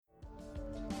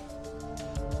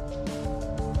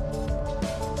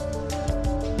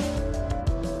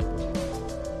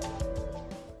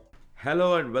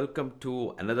Hello and welcome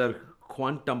to another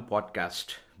Quantum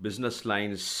Podcast, Business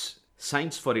Lines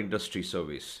Science for Industry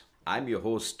Service. I'm your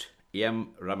host, M.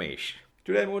 Ramesh.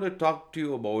 Today I'm going to talk to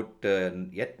you about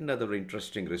yet another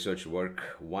interesting research work,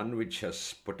 one which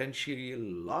has potentially a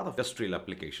lot of industrial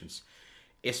applications,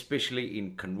 especially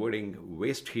in converting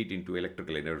waste heat into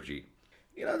electrical energy.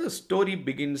 The story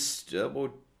begins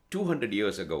about 200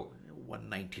 years ago,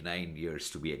 199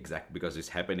 years to be exact, because this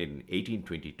happened in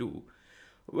 1822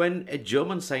 when a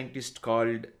German scientist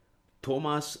called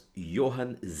Thomas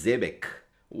Johann Seebeck,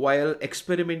 while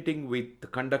experimenting with the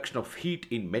conduction of heat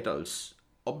in metals,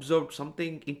 observed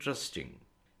something interesting,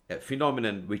 a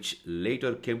phenomenon which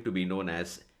later came to be known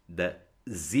as the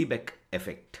Seebeck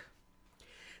effect.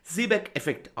 Seebeck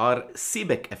effect or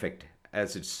Seebeck effect,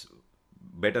 as it's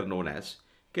better known as,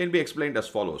 can be explained as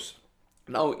follows.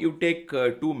 Now, you take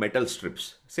two metal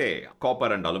strips, say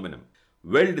copper and aluminum,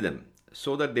 weld them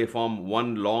so that they form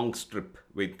one long strip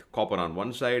with copper on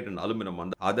one side and aluminum on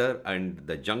the other, and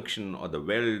the junction or the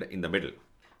weld in the middle.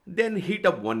 Then heat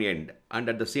up one end and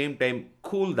at the same time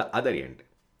cool the other end.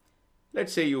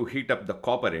 Let's say you heat up the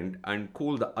copper end and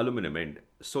cool the aluminum end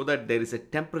so that there is a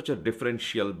temperature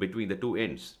differential between the two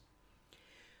ends.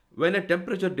 When a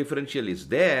temperature differential is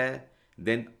there,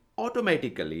 then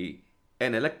automatically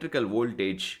an electrical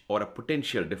voltage or a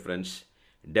potential difference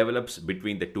develops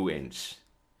between the two ends.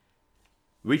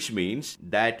 Which means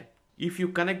that if you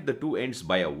connect the two ends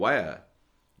by a wire,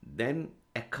 then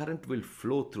a current will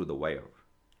flow through the wire.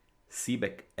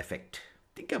 Seebeck effect.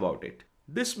 Think about it.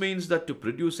 This means that to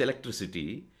produce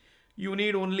electricity, you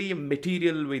need only a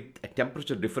material with a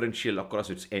temperature differential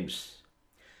across its ends.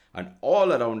 And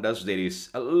all around us, there is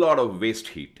a lot of waste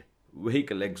heat.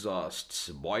 Vehicle exhausts,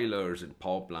 boilers in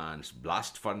power plants,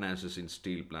 blast furnaces in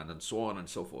steel plants, and so on and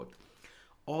so forth.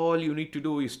 All you need to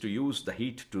do is to use the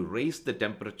heat to raise the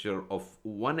temperature of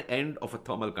one end of a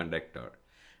thermal conductor,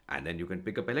 and then you can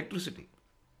pick up electricity.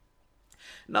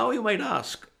 Now you might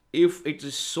ask, if it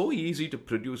is so easy to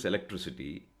produce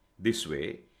electricity this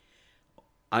way,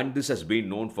 and this has been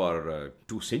known for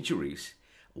 2 centuries,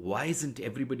 why isn't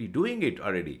everybody doing it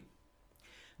already?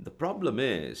 The problem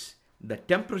is the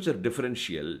temperature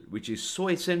differential, which is so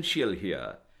essential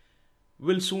here,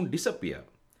 will soon disappear.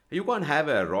 You can't have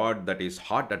a rod that is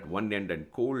hot at one end and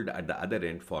cold at the other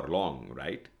end for long,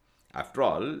 right? After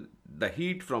all, the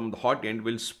heat from the hot end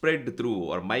will spread through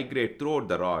or migrate throughout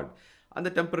the rod, and the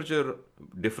temperature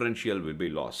differential will be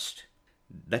lost.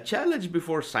 The challenge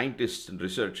before scientists and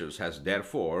researchers has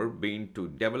therefore been to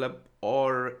develop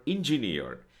or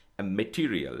engineer a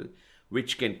material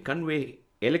which can convey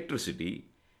electricity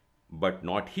but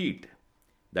not heat.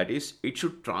 That is, it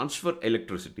should transfer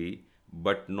electricity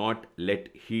but not let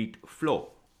heat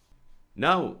flow.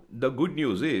 Now, the good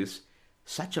news is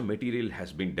such a material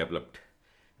has been developed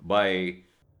by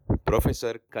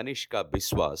Professor Kanishka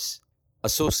Biswas,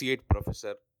 Associate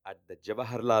Professor at the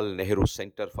Jawaharlal Nehru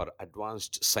Center for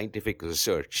Advanced Scientific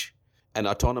Research, an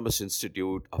autonomous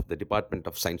institute of the Department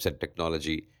of Science and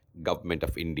Technology, Government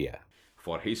of India.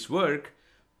 For his work,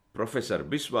 Professor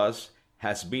Biswas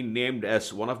has been named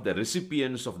as one of the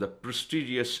recipients of the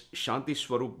prestigious Shanti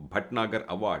Swarup Bhatnagar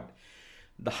Award,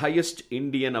 the highest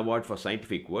Indian award for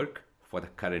scientific work for the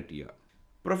current year.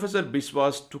 Professor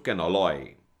Biswas took an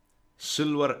alloy,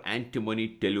 silver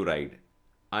antimony telluride,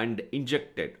 and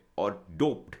injected or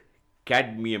doped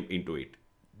cadmium into it.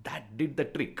 That did the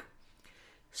trick.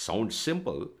 Sounds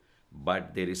simple,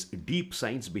 but there is deep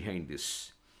science behind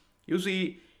this. You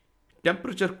see,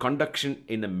 temperature conduction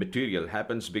in a material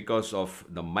happens because of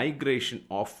the migration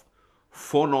of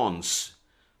phonons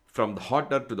from the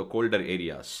hotter to the colder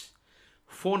areas.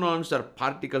 Phonons are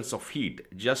particles of heat,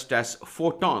 just as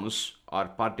photons are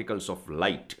particles of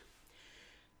light.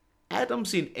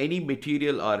 Atoms in any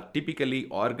material are typically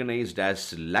organized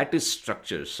as lattice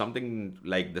structures, something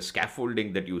like the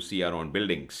scaffolding that you see around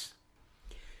buildings.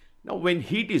 Now, when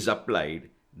heat is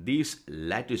applied, these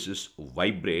lattices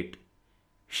vibrate,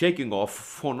 shaking off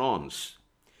phonons.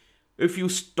 If you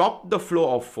stop the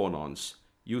flow of phonons,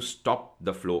 you stop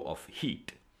the flow of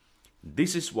heat.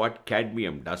 This is what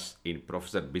cadmium does in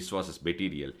Professor Biswas's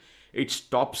material. It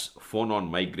stops phonon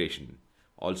migration,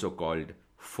 also called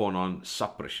phonon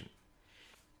suppression.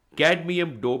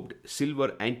 Cadmium doped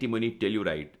silver antimony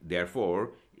telluride,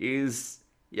 therefore, is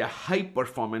a high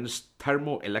performance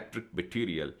thermoelectric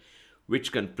material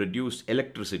which can produce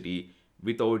electricity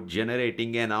without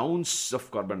generating an ounce of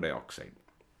carbon dioxide.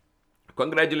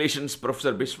 Congratulations,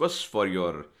 Professor Biswas, for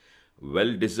your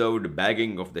well deserved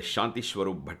bagging of the Shanti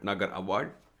Swarup Bhatnagar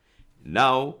Award.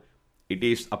 Now it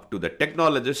is up to the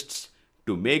technologists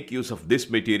to make use of this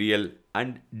material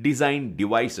and design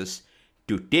devices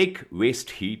to take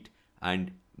waste heat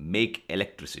and make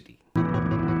electricity.